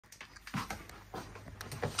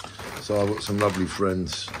So I've got some lovely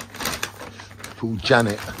friends called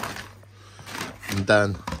Janet and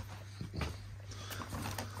Dan.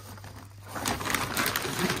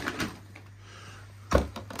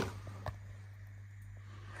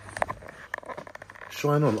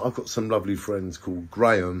 Shine on. I've got some lovely friends called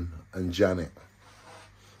Graham and Janet.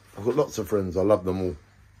 I've got lots of friends. I love them all.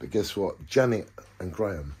 But guess what? Janet and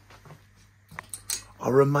Graham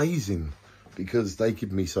are amazing because they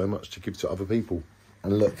give me so much to give to other people.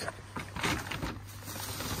 And look,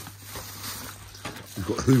 we've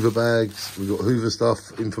got Hoover bags, we've got Hoover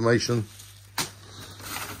stuff, information.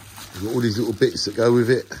 We've got all these little bits that go with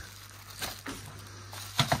it.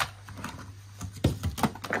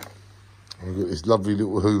 We've got this lovely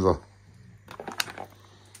little Hoover.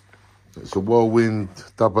 It's a Whirlwind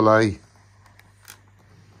AA.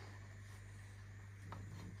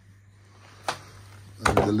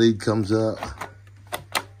 And the lead comes out.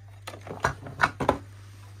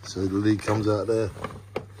 So the lead comes out there.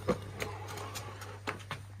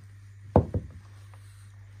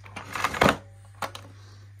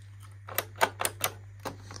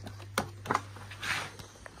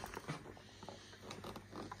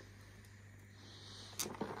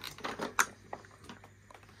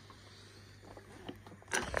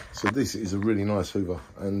 So this is a really nice Hoover,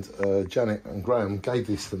 and Janet and Graham gave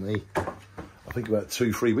this to me, I think about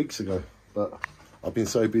 2-3 weeks ago, but I've been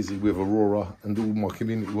so busy with Aurora and all my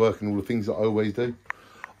community work and all the things that I always do,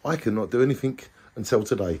 I cannot do anything until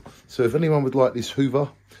today. So if anyone would like this Hoover,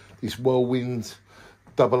 this Whirlwind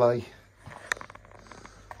AA,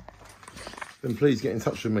 then please get in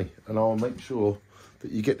touch with me and I'll make sure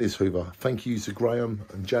that you get this Hoover. Thank you to Graham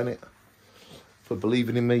and Janet for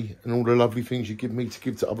believing in me and all the lovely things you give me to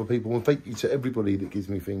give to other people. And thank you to everybody that gives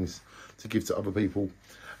me things to give to other people.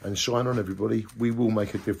 And shine on, everybody. We will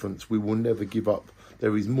make a difference. We will never give up.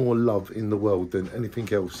 There is more love in the world than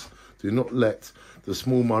anything else. Do not let the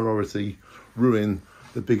small minority ruin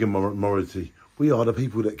the bigger minority. We are the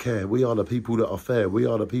people that care. We are the people that are fair. We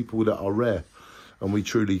are the people that are rare. And we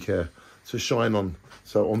truly care. So shine on.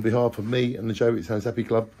 So on behalf of me and the Joe It Sounds Happy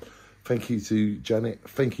Club, thank you to Janet,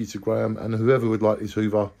 thank you to Graham, and whoever would like this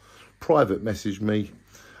Hoover, private message me.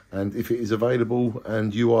 And if it is available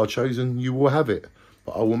and you are chosen, you will have it.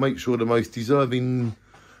 But I will make sure the most deserving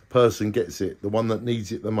person gets it, the one that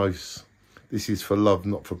needs it the most. This is for love,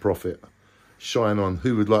 not for profit. Shine on.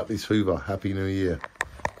 Who would like this Hoover? Happy New Year.